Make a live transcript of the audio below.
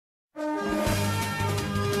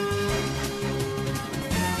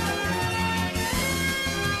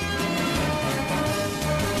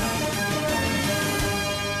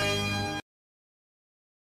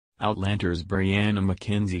Outlander's Brianna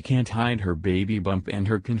Mackenzie can't hide her baby bump and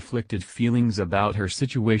her conflicted feelings about her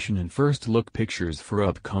situation in first look pictures for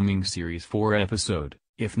upcoming Series 4 episode,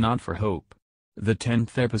 If Not for Hope. The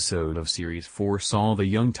 10th episode of Series 4 saw the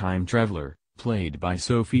young time traveler, played by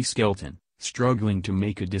Sophie Skelton, struggling to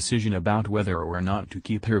make a decision about whether or not to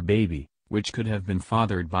keep her baby, which could have been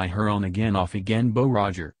fathered by her on-again off-again beau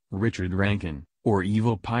Roger, Richard Rankin, or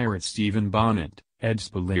evil pirate Stephen Bonnet, Ed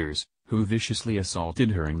Spaliers, who viciously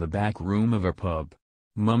assaulted her in the back room of a pub.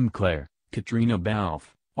 Mum Claire, Katrina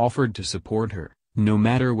Balfe, offered to support her, no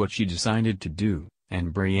matter what she decided to do,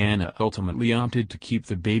 and Brianna ultimately opted to keep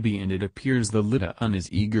the baby, and it appears the little un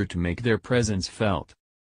is eager to make their presence felt.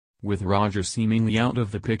 With Roger seemingly out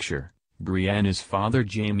of the picture, Brianna's father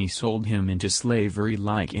Jamie sold him into slavery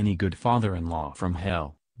like any good father-in-law from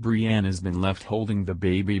hell. Brianna's been left holding the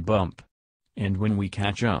baby bump. And when we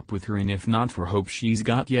catch up with her in If Not for Hope, she's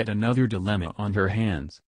got yet another dilemma on her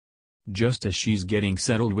hands. Just as she's getting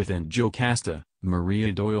settled with Aunt Jocasta,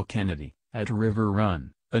 Maria Doyle Kennedy, at River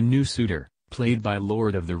Run, a new suitor, played by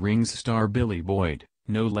Lord of the Rings star Billy Boyd,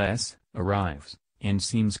 no less, arrives, and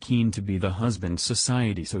seems keen to be the husband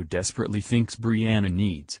society so desperately thinks Brianna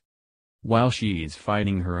needs. While she's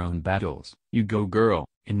fighting her own battles, you go girl,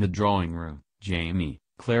 in the drawing room, Jamie,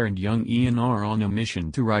 Claire and young Ian are on a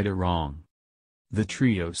mission to right a wrong. The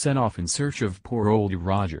trio set off in search of poor old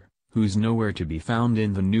Roger, who's nowhere to be found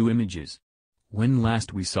in the new images. When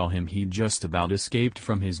last we saw him he'd just about escaped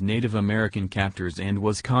from his Native American captors and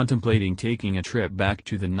was contemplating taking a trip back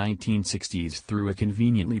to the 1960s through a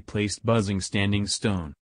conveniently placed buzzing standing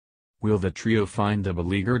stone. Will the trio find the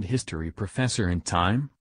beleaguered history professor in time?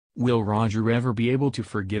 Will Roger ever be able to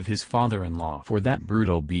forgive his father-in-law for that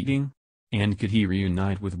brutal beating? And could he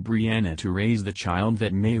reunite with Brianna to raise the child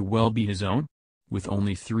that may well be his own? With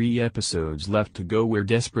only 3 episodes left to go, we're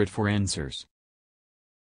desperate for answers.